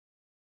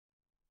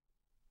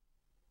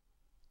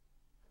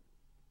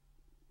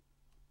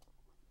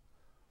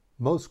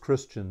Most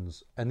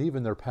Christians, and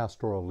even their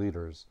pastoral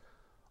leaders,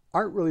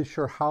 aren't really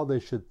sure how they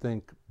should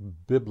think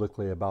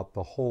biblically about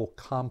the whole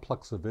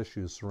complex of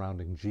issues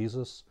surrounding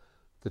Jesus,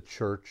 the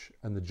church,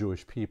 and the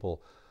Jewish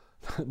people,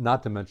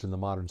 not to mention the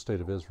modern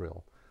state of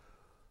Israel.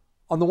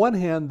 On the one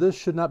hand, this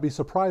should not be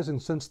surprising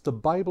since the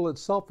Bible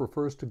itself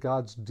refers to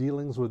God's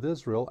dealings with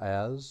Israel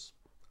as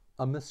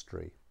a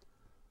mystery.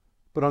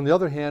 But on the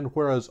other hand,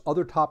 whereas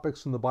other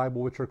topics in the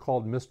Bible which are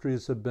called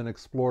mysteries have been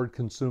explored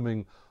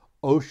consuming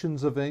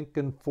oceans of ink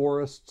and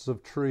forests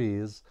of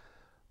trees,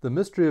 the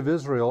mystery of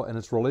Israel and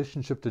its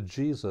relationship to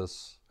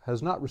Jesus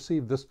has not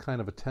received this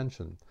kind of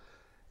attention.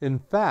 In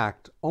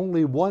fact,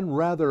 only one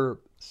rather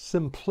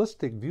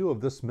simplistic view of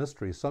this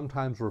mystery,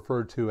 sometimes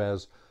referred to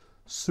as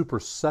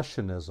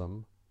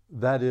supersessionism,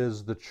 that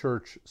is, the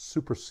church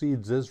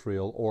supersedes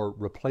Israel, or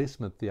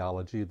replacement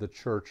theology, the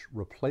church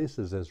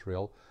replaces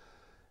Israel,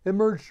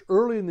 emerged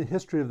early in the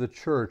history of the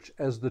church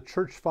as the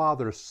church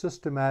fathers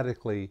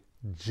systematically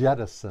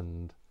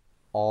jettisoned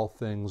all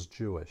things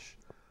Jewish.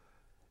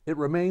 It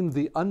remained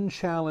the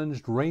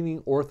unchallenged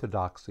reigning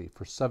orthodoxy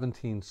for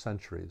 17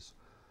 centuries.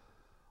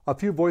 A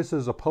few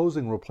voices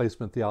opposing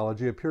replacement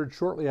theology appeared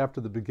shortly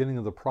after the beginning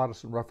of the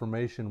Protestant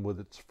Reformation with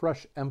its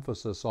fresh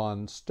emphasis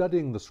on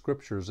studying the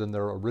scriptures in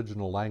their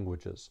original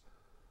languages.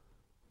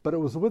 But it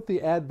was with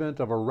the advent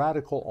of a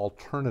radical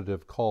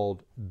alternative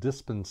called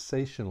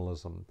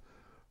dispensationalism,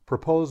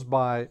 proposed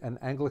by an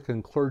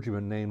Anglican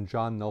clergyman named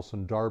John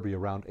Nelson Darby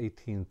around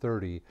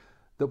 1830,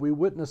 that we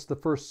witnessed the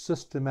first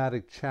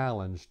systematic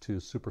challenge to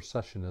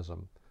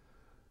supersessionism.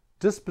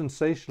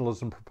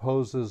 Dispensationalism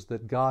proposes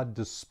that God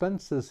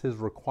dispenses his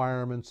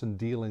requirements and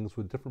dealings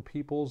with different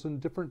peoples in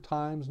different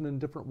times and in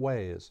different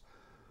ways.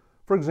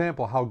 For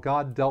example, how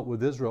God dealt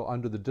with Israel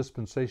under the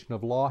dispensation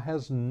of law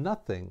has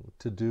nothing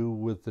to do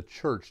with the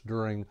church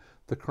during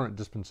the current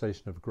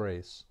dispensation of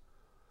grace.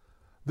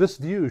 This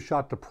view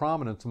shot to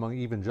prominence among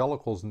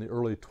evangelicals in the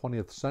early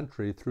 20th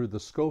century through the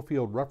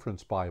Scofield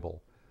Reference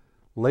Bible,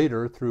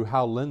 later through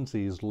Hal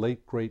Lindsey's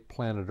late great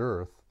Planet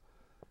Earth,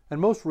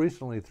 and most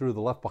recently through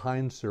the Left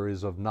Behind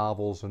series of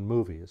novels and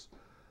movies.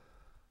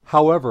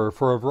 However,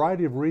 for a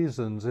variety of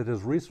reasons, it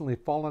has recently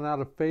fallen out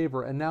of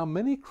favor, and now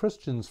many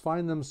Christians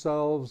find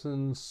themselves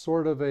in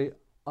sort of a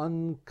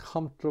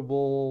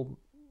uncomfortable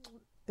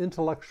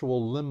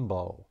intellectual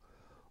limbo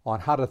on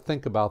how to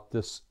think about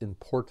this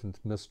important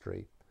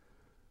mystery.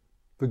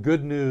 The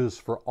good news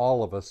for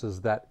all of us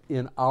is that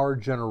in our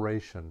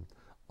generation,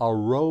 a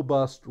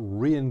robust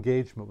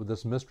re-engagement with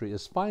this mystery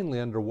is finally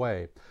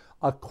underway.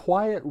 A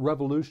quiet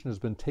revolution has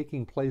been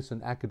taking place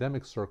in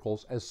academic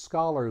circles as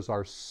scholars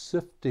are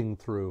sifting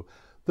through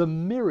the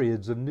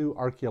myriads of new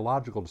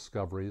archaeological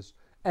discoveries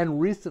and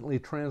recently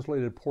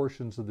translated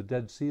portions of the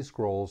Dead Sea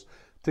Scrolls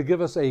to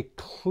give us a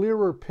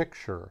clearer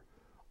picture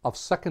of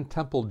Second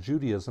Temple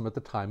Judaism at the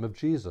time of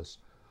Jesus.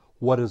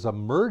 What has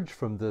emerged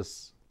from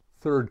this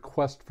third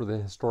quest for the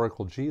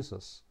historical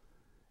Jesus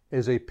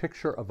is a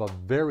picture of a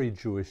very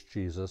Jewish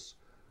Jesus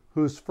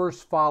whose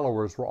first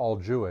followers were all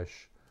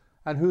Jewish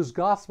and whose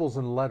Gospels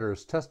and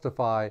letters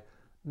testify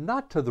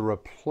not to the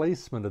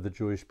replacement of the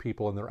Jewish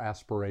people and their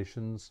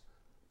aspirations,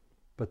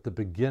 but the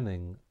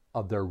beginning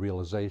of their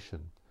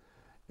realization.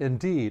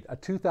 Indeed, a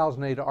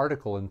 2008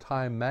 article in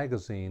Time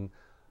magazine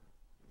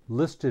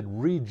listed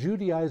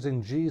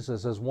re-Judaizing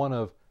Jesus as one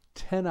of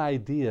 10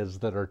 ideas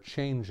that are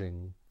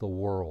changing the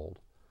world.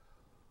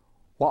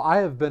 While I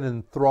have been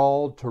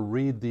enthralled to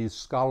read these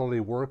scholarly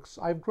works,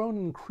 I've grown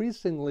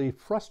increasingly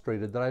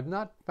frustrated that I've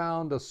not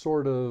found a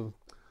sort of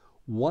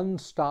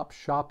one-stop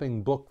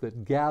shopping book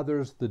that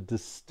gathers the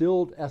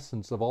distilled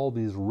essence of all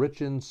these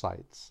rich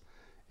insights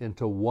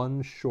into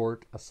one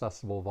short,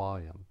 accessible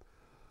volume.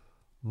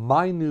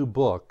 My new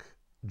book,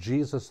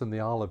 Jesus and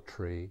the Olive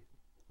Tree,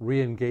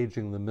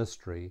 Re-engaging the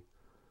Mystery,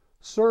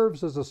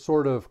 serves as a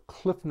sort of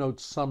Cliff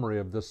Notes summary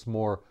of this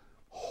more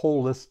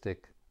holistic,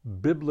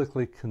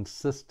 biblically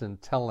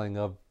consistent telling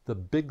of the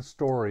big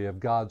story of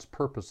God's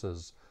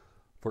purposes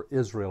for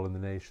Israel and the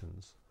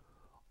nations.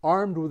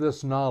 Armed with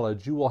this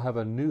knowledge, you will have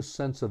a new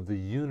sense of the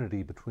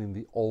unity between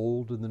the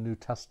Old and the New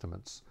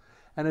Testaments,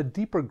 and a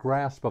deeper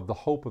grasp of the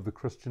hope of the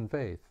Christian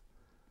faith.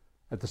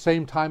 At the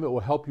same time, it will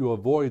help you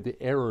avoid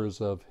the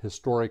errors of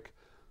historic,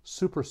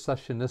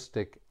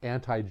 supersessionistic,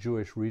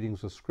 anti-Jewish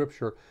readings of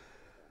Scripture,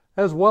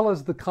 as well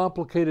as the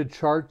complicated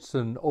charts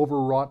and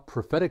overwrought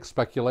prophetic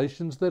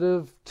speculations that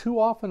have too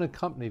often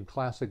accompanied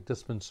classic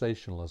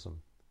dispensationalism.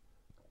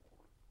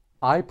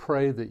 I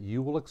pray that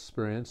you will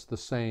experience the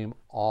same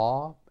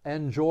awe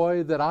and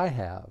joy that I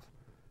have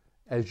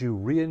as you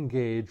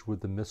re-engage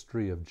with the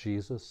mystery of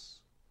Jesus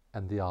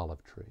and the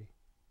olive tree.